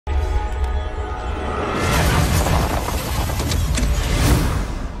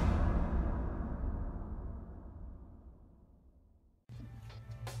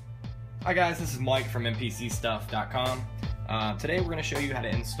Hi guys, this is Mike from MPCstuff.com. Today we're going to show you how to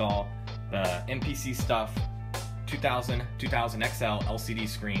install the MPCstuff 2000XL LCD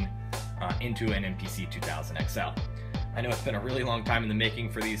screen into an MPC2000XL. I know it's been a really long time in the making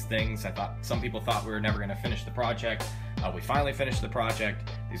for these things. Some people thought we were never going to finish the project. We finally finished the project.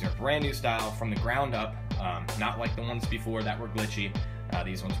 These are brand new style from the ground up, not like the ones before that were glitchy.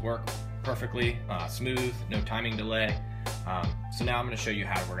 These ones work perfectly, smooth, no timing delay. So now I'm going to show you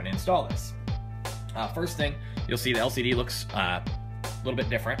how we're going to install this. First thing, you'll see the LCD looks a little bit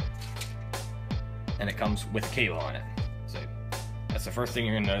different, and it comes with a cable on it. So that's the first thing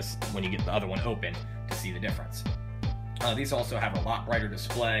you're going to notice when you get the other one open to see the difference. These also have a lot brighter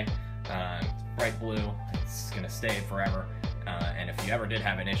display, bright blue. It's going to stay forever, and if you ever did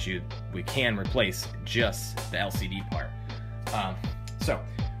have an issue, we can replace just the LCD part. So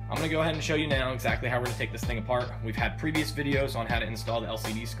I'm going to go ahead and show you now exactly how we're going to take this thing apart. We've had previous videos on how to install the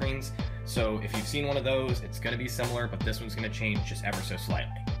LCD screens, so if you've seen one of those, it's going to be similar, but this one's going to change just ever so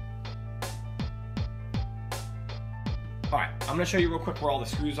slightly. Alright, I'm going to show you real quick where all the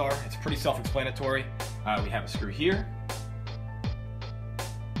screws are. It's pretty self-explanatory. We have a screw here.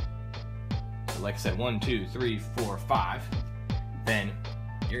 So like I said, 1, 2, 3, 4, 5. Then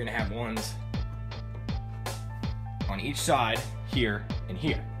you're going to have ones on each side, here and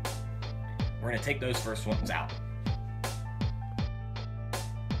here. We're going to take those first ones out.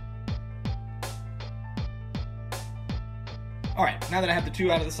 Alright, now that I have the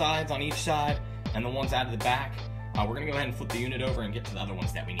two out of the sides on each side and the ones out of the back, we're going to go ahead and flip the unit over and get to the other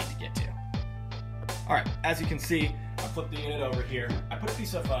ones that we need to get to. Alright, as you can see, I flipped the unit over here. I put a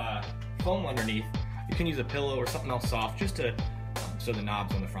piece of foam underneath. You can use a pillow or something else soft just to so the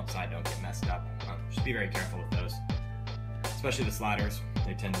knobs on the front side don't get messed up. Just be very careful with those, especially the sliders.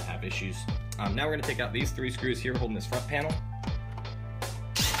 They tend to have issues. Now we're going to take out these 3 screws here holding this front panel.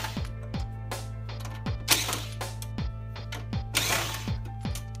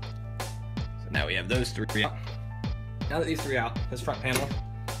 So now we have those 3 out. Now that these 3 out, this front panel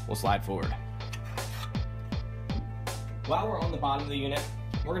will slide forward. While we're on the bottom of the unit,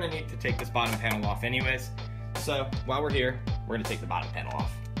 we're going to need to take this bottom panel off anyways. So while we're here, we're going to take the bottom panel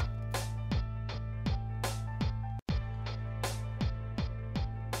off.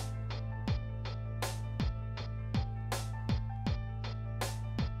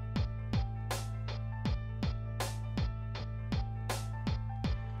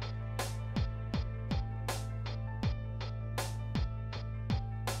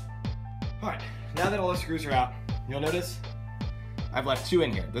 Alright, now that all the screws are out, you'll notice I've left 2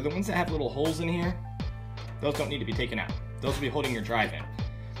 in here. They're the ones that have little holes in here. Those don't need to be taken out. Those will be holding your drive in.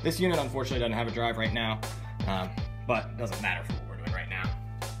 This unit unfortunately doesn't have a drive right now, but it doesn't matter for what we're doing right now.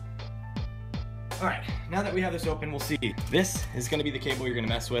 Alright, now that we have this open, we'll see. This is going to be the cable you're going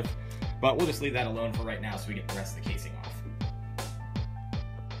to mess with, but we'll just leave that alone for right now so we get the rest of the casing off.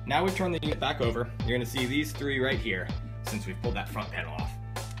 Now we've turned the unit back over, you're going to see these 3 right here since we've pulled that front panel off.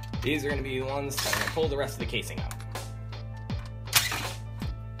 These are going to be the ones that are going to pull the rest of the casing out.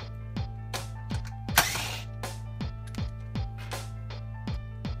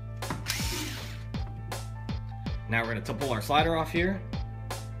 Now we're going to pull our slider off here.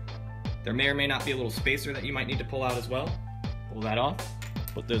 There may or may not be a little spacer that you might need to pull out as well. Pull that off,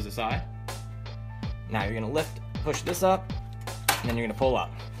 put those aside. Now you're going to lift, push this up, and then you're going to pull up.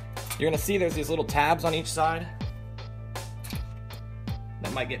 You're going to see there's these little tabs on each side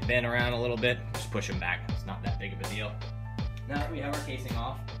that might get bent around a little bit. Just push them back, it's not that big of a deal. Now that we have our casing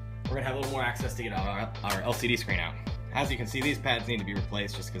off, we're going to have a little more access to get our LCD screen out. As you can see, these pads need to be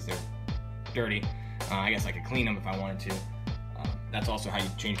replaced just because they're dirty. I guess I could clean them if I wanted to. That's also how you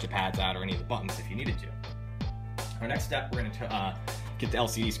change the pads out or any of the buttons if you needed to. Our next step, we're going to get the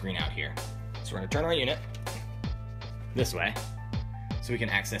LCD screen out here. So we're going to turn our unit this way so we can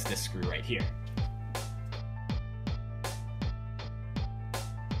access this screw right here.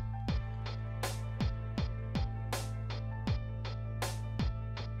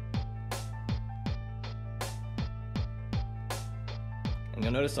 And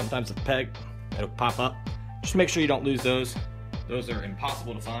you'll notice sometimes the peg, it'll pop up. Just make sure you don't lose those. Those are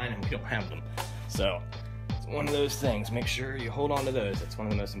impossible to find and we don't have them. So it's one of those things. Make sure you hold on to those. It's one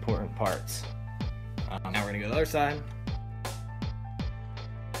of the most important parts. Now we're going to go to the other side.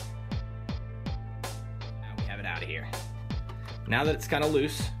 Now we have it out of here. Now that it's kind of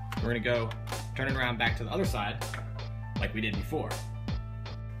loose, we're going to go turn it around back to the other side like we did before.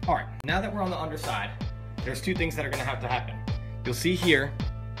 Alright, now that we're on the underside, there's 2 things that are going to have to happen. You'll see here,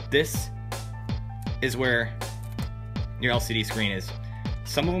 this is where your LCD screen is.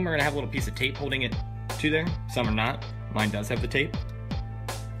 Some of them are going to have a little piece of tape holding it to there, some are not. Mine does have the tape.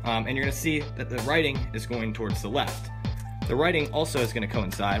 and you're going to see that the writing is going towards the left. The writing also is going to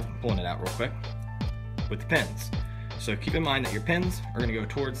coincide, I'm pulling it out real quick, with the pins. So keep in mind that your pins are going to go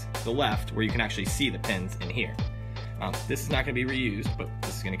towards the left where you can actually see the pins in here. This is not going to be reused, but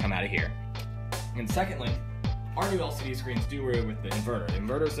this is going to come out of here. And secondly, our new LCD screens do away with the inverter. The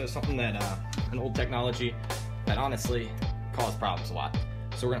inverter is something that, an old technology that honestly caused problems a lot.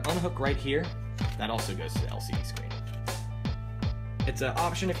 So we're going to unhook right here. That also goes to the LCD screen. It's an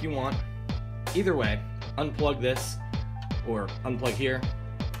option if you want. Either way, unplug this or unplug here,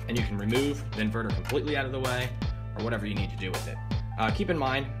 and you can remove the inverter completely out of the way, or whatever you need to do with it. Keep in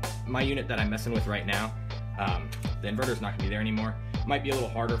mind, my unit that I'm messing with right now, the inverter's not going to be there anymore. It might be a little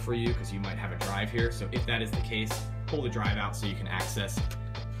harder for you because you might have a drive here, so if that is the case, pull the drive out so you can access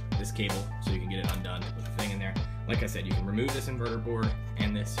this cable so you can get it undone to put the thing in there. Like I said, you can remove this inverter board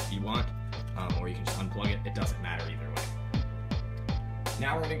and this if you want, or you can just unplug it. It doesn't matter either way.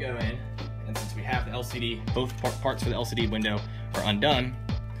 Now we're going to go in, and since we have the LCD, both parts for the LCD window are undone,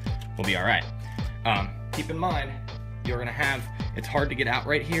 we'll be alright. Keep in mind, you're going to have, it's hard to get out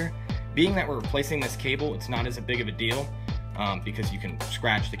right here. Being that we're replacing this cable, it's not as big of a deal because you can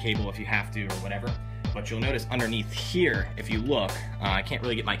scratch the cable if you have to or whatever. But you'll notice underneath here, if you look, I can't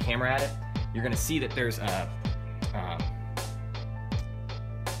really get my camera at it, you're going to see that there's a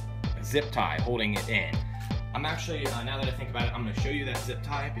zip tie holding it in. I'm actually, now that I think about it, I'm going to show you that zip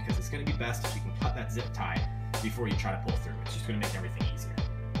tie because it's going to be best if you can cut that zip tie before you try to pull through. It's just going to make everything easier.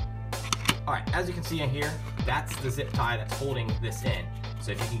 Alright, as you can see in here, that's the zip tie that's holding this in.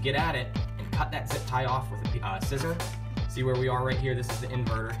 So if you can get at it and cut that zip tie off with a scissor, see where we are right here, this is the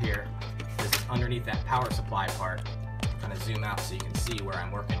inverter here. This is underneath that power supply part. I'm going to zoom out so you can see where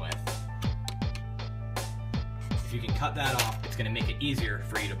I'm working with. If you can cut that off, it's going to make it easier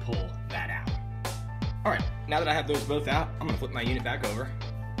for you to pull that out. Alright, now that I have those both out, I'm going to flip my unit back over.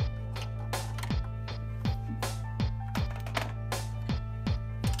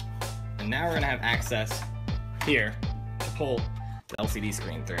 And now we're going to have access here to pull the LCD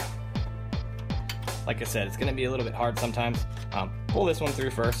screen through. Like I said, it's going to be a little bit hard sometimes. Pull this one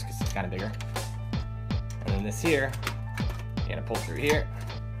through first because it's kind of bigger. And then this here, you're going to pull through here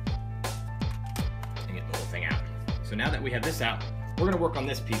and get the whole thing out. So now that we have this out, we're going to work on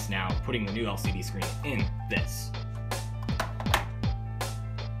this piece now, putting the new LCD screen in this.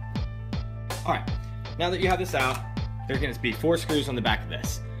 Alright, now that you have this out, there's going to be 4 screws on the back of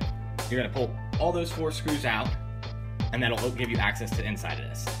this. You're going to pull all those 4 screws out, and that'll give you access to the inside of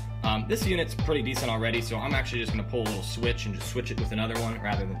this. This unit's pretty decent already, so I'm actually just going to pull a little switch and just switch it with another one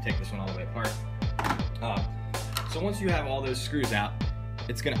rather than take this one all the way apart. So once you have all those screws out,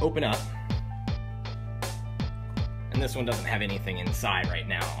 it's going to open up. And this one doesn't have anything inside right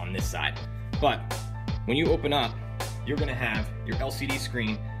now on this side. But when you open up, you're going to have your LCD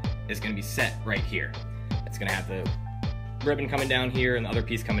screen is going to be set right here. It's going to have the ribbon coming down here and the other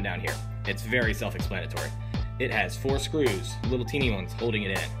piece coming down here. It's very self-explanatory. It has 4 screws, little teeny ones, holding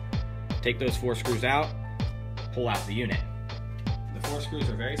it in. Take those 4 screws out, pull out the unit. The 4 screws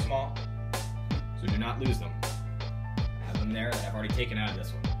are very small, so do not lose them. I have them there that I've already taken out of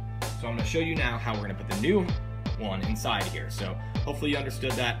this one. So I'm going to show you now how we're going to put the new one inside here. So hopefully you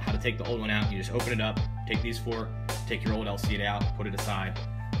understood that, how to take the old one out. You just open it up, take these 4, take your old LCD out, put it aside,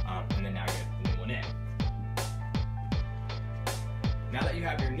 and then now you get the new one in. Now that you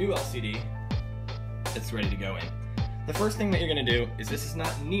have your new LCD, it's ready to go in. The first thing that you're going to do is, this is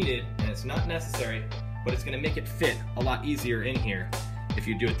not needed and it's not necessary, but it's going to make it fit a lot easier in here if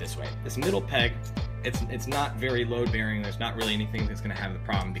you do it this way. This middle peg, it's not very load bearing. There's not really anything that's going to have the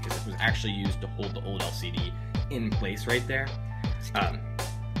problem because it was actually used to hold the old LCD in place right there.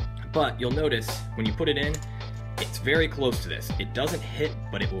 But you'll notice when you put it in, it's very close to this. It doesn't hit,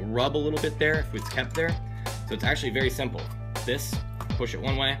 but it will rub a little bit there if it's kept there. So it's actually very simple. This, push it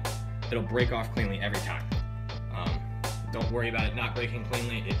one way, it'll break off cleanly every time. Don't worry about it not breaking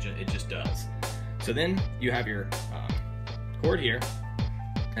cleanly, it just does. So then you have your cord here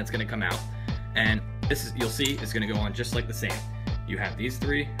that's going to come out, and this is, you'll see, is going to go on just like the same. You have these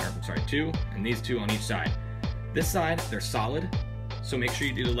 2, and these 2 on each side. This side, they're solid, so make sure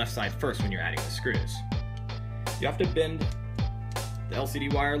you do the left side first when you're adding the screws. You have to bend the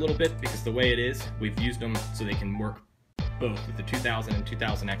LCD wire a little bit because the way it is, we've used them so they can work both with the 2000 and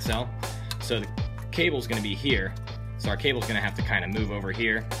 2000XL. So the cable's going to be here. So our cable's going to have to kind of move over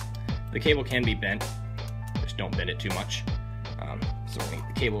here. The cable can be bent, just don't bend it too much. So we're going to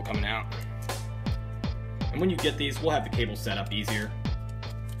get the cable coming out. And when you get these, we'll have the cable set up easier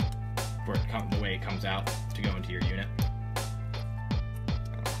for it the way it comes out to go into your unit.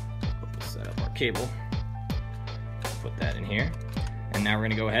 We'll set up our cable, put that in here. And now we're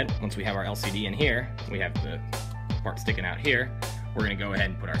gonna go ahead, once we have our LCD in here, we have the part sticking out here, we're gonna go ahead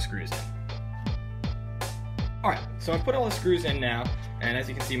and put our screws in. All right, so I've put all the screws in now, and as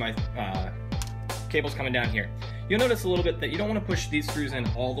you can see, my cable's coming down here. You'll notice a little bit that you don't want to push these screws in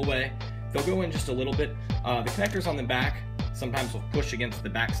all the way. They'll go in just a little bit. The connectors on the back sometimes will push against the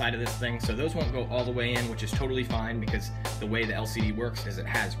back side of this thing, so those won't go all the way in, which is totally fine because the way the LCD works is it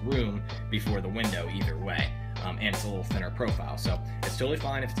has room before the window either way, and it's a little thinner profile, so it's totally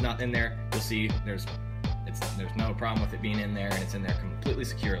fine if it's not in there. You'll see there's no problem with it being in there, and it's in there completely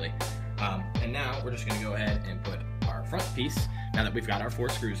securely. And now we're just going to go ahead and put our front piece, now that we've got our 4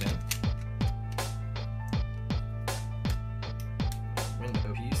 screws in.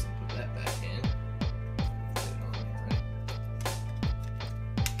 Window piece, and put that back in. Get it on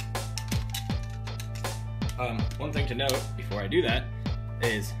there, right? One thing to note before I do that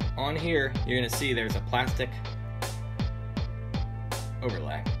is on here you're going to see there's a plastic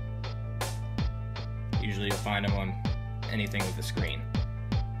overlay. Usually you'll find them on anything with a screen.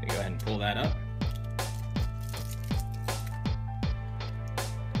 You go ahead and pull that up.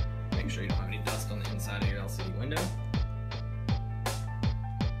 Make sure you don't have any dust on the inside of your LCD window.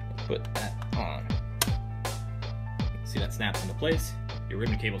 Put that on. See, that snaps into place. Your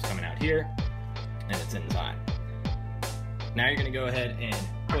ribbon cable's coming out here, and it's inside. Now you're going to go ahead and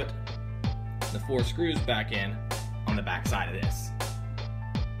put the 4 screws back in on the back side of this.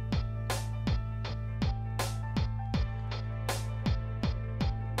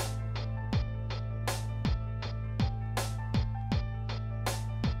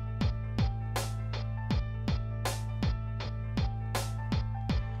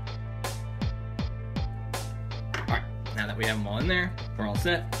 Alright, now that we have them all in there, we're all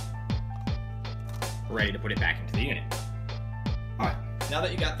set. We're ready to put it back into the unit. Alright, now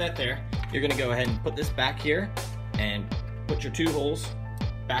that you got that there, you're going to go ahead and put this back here and put your 2 holes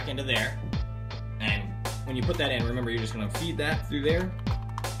back into there. And when you put that in, remember you're just going to feed that through there,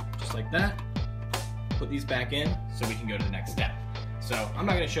 just like that. Put these back in so we can go to the next step. So I'm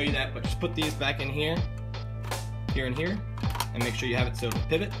not going to show you that, but just put these back in here, here and here, and make sure you have it so it'll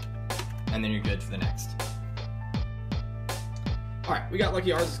pivot, and then you're good for the next. Alright, we got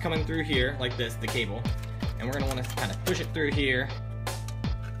lucky ours is coming through here like this, the cable, and we're going to want to kind of push it through here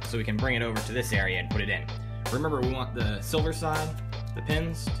so we can bring it over to this area and put it in. Remember, we want the silver side, the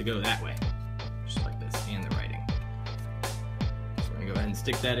pins, to go that way, just like this, and the writing. So we're going to go ahead and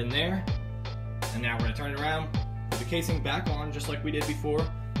stick that in there, and now we're going to turn it around, put the casing back on just like we did before.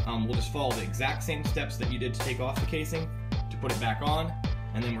 We'll just follow the exact same steps that you did to take off the casing to put it back on,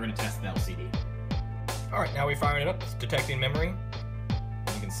 and then we're going to test the LCD. Alright, now we fired it up, it's detecting memory.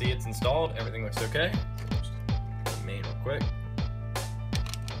 You can see it's installed, everything looks okay. Just put the main real quick.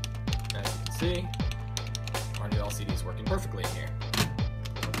 As you can see, our new LCD is working perfectly in here.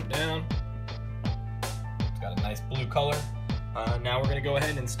 Put it down. It's got a nice blue color. Now we're going to go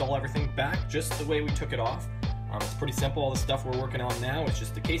ahead and install everything back just the way we took it off. It's pretty simple. All the stuff we're working on now is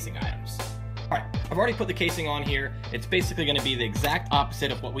just the casing items. Alright, I've already put the casing on here. It's basically going to be the exact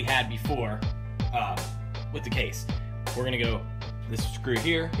opposite of what we had before with the case. We're going to go this screw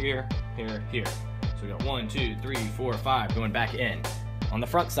here, here, here, here. So we got 1, 2, 3, 4, 5 going back in. On the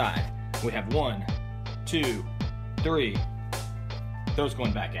front side, we have 1, 2, 3, those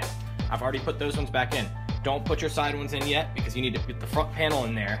going back in. I've already put those ones back in. Don't put your side ones in yet because you need to get the front panel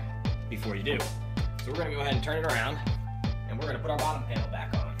in there before you do. So we're going to go ahead and turn it around, and we're going to put our bottom panel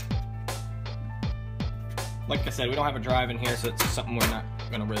back on. Like I said, we don't have a drive in here, so it's something we're not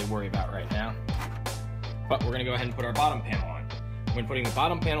going to really worry about right now. But we're going to go ahead and put our bottom panel on. When putting the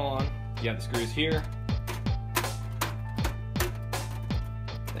bottom panel on, you have the screws here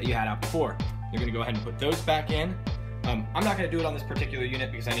that you had out before. You're going to go ahead and put those back in. I'm not going to do it on this particular unit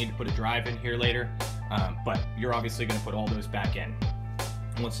because I need to put a drive in here later, but you're obviously going to put all those back in.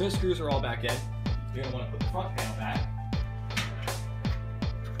 And once those screws are all back in, you're going to want to put the front panel back.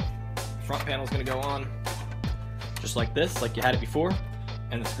 The front panel is going to go on just like this, like you had it before,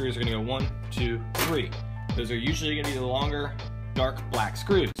 and the screws are going to go 1, 2, 3. Those are usually going to be the longer, dark black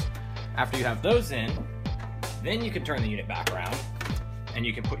screws. After you have those in, then you can turn the unit back around, and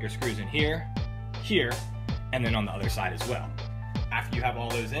you can put your screws in here, here, and then on the other side as well. After you have all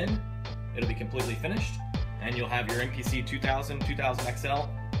those in, it'll be completely finished, and you'll have your MPC2000XL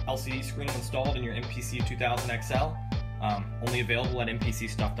LCD screen installed in your MPC2000XL. Only available at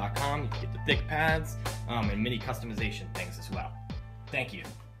MPCstuff.com. You can get the thick pads and many customization things as well. Thank you.